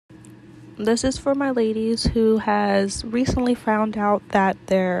This is for my ladies who has recently found out that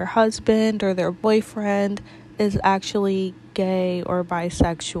their husband or their boyfriend is actually gay or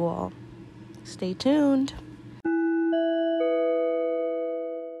bisexual. Stay tuned.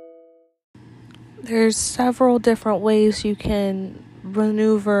 There's several different ways you can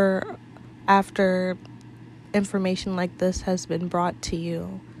maneuver after information like this has been brought to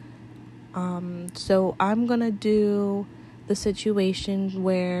you. So I'm going to do the situation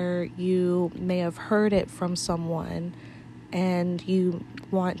where you may have heard it from someone and you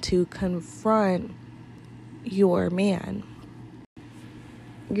want to confront your man.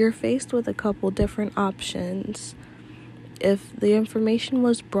 You're faced with a couple different options. If the information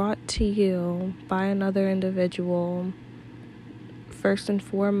was brought to you by another individual, first and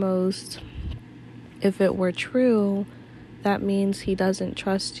foremost, if it were true, that means he doesn't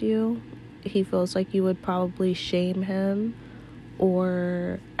trust you. He feels like you would probably shame him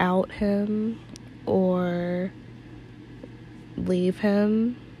or out him or leave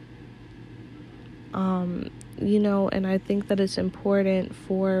him. And I think that it's important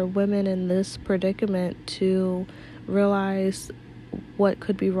for women in this predicament to realize what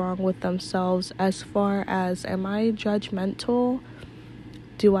could be wrong with themselves as far as, am I judgmental?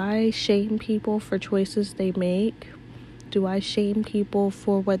 Do I shame people for choices they make? Do I shame people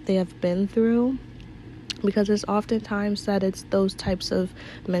for what they have been through? Because it's oftentimes that it's those types of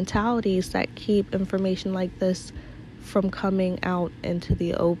mentalities that keep information like this from coming out into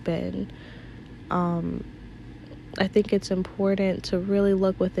the open. I think it's important to really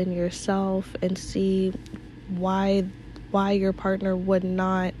look within yourself and see why your partner would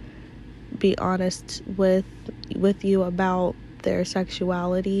not be honest with you about their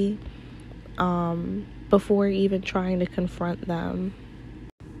sexuality before even trying to confront them.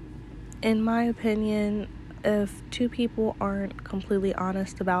 In my opinion, if two people aren't completely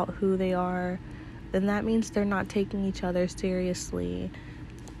honest about who they are, then that means they're not taking each other seriously.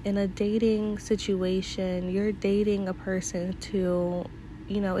 In a dating situation, you're dating a person to,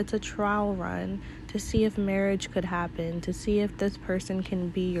 it's a trial run to see if marriage could happen, to see if this person can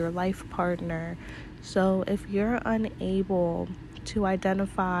be your life partner. So if you're unable to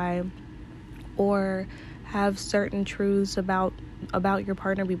identify or have certain truths about your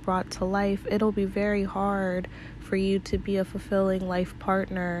partner be brought to life, it'll be very hard for you to be a fulfilling life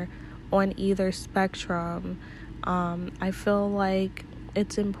partner on either spectrum. I feel like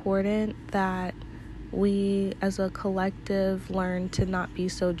it's important that we as a collective learn to not be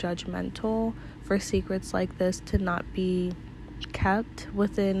so judgmental, for secrets like this to not be kept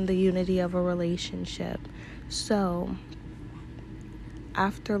within the unity of a relationship. So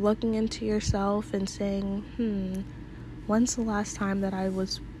after looking into yourself and saying, when's the last time that I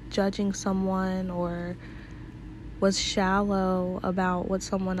was judging someone or was shallow about what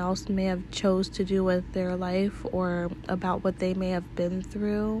someone else may have chose to do with their life or about what they may have been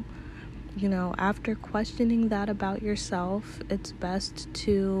through? After questioning that about yourself, it's best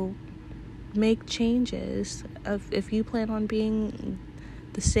to make changes. If you plan on being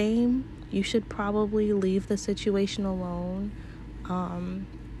the same, you should probably leave the situation alone, and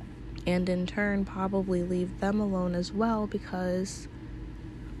in turn probably leave them alone as well, because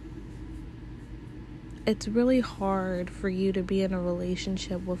it's really hard for you to be in a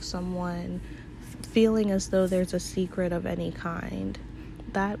relationship with someone feeling as though there's a secret of any kind.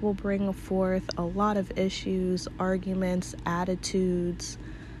 That will bring forth a lot of issues, arguments, attitudes,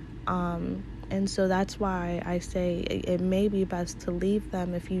 and so that's why I say it may be best to leave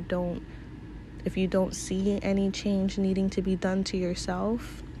them if you don't see any change needing to be done to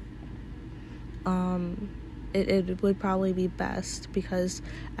yourself. It would probably be best, because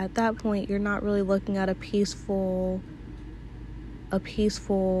at that point you're not really looking at a peaceful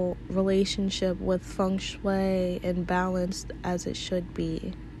relationship with feng shui and balanced as it should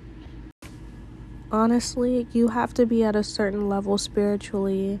be. Honestly, you have to be at a certain level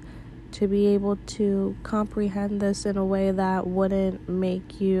spiritually to be able to comprehend this in a way that wouldn't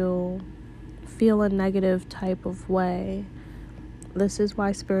make you feel a negative type of way. This is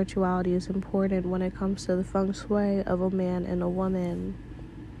why spirituality is important when it comes to the feng shui of a man and a woman.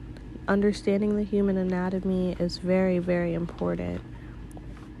 Understanding the human anatomy is very, very important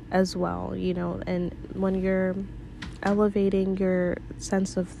as well, and when you're elevating your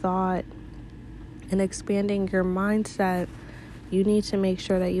sense of thought and expanding your mindset, you need to make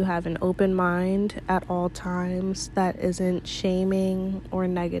sure that you have an open mind at all times that isn't shaming or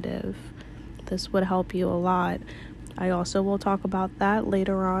negative. This would help you a lot. I also will talk about that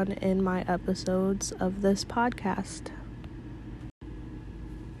later on in my episodes of this podcast.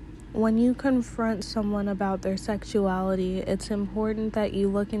 When you confront someone about their sexuality, it's important that you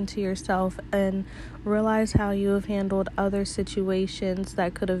look into yourself and realize how you have handled other situations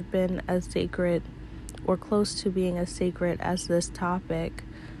that could have been as sacred or close to being as sacred as this topic.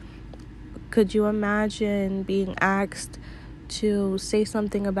 Could you imagine being asked to say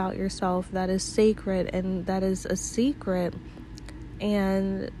something about yourself that is sacred and that is a secret,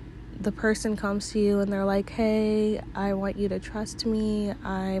 and the person comes to you and they're like, hey, I want you to trust me,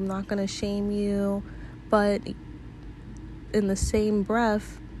 I'm not going to shame you, but in the same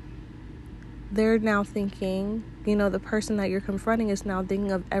breath, they're now thinking, the person that you're confronting is now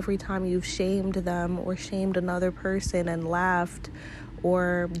thinking of every time you've shamed them or shamed another person and laughed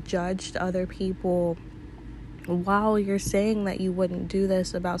or judged other people while you're saying that you wouldn't do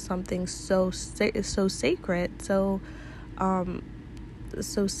this about something so sacred, so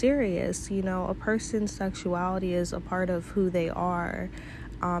serious. A person's sexuality is a part of who they are,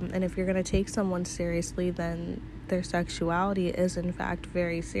 and if you're going to take someone seriously, then their sexuality is in fact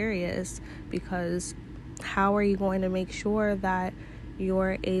very serious, because how are you going to make sure that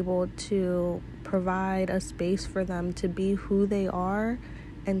you're able to provide a space for them to be who they are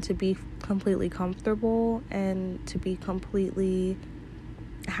and to be completely comfortable and to be completely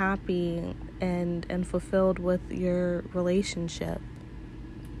happy and fulfilled with your relationship?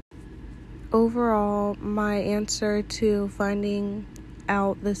 Overall, my answer to finding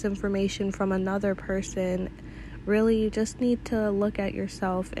out this information from another person, really, you just need to look at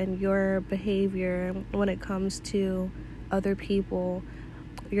yourself and your behavior when it comes to other people.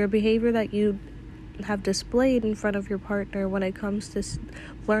 Your behavior that you have displayed in front of your partner when it comes to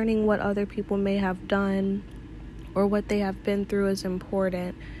learning what other people may have done or what they have been through is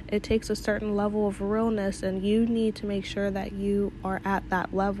important. It takes a certain level of realness, and you need to make sure that you are at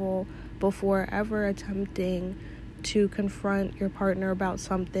that level before ever attempting to confront your partner about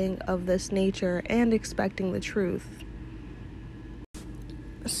something of this nature and expecting the truth.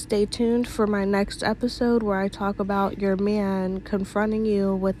 Stay tuned for my next episode where I talk about your man confronting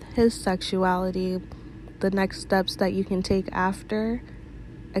you with his sexuality, the next steps that you can take after,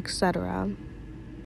 etc.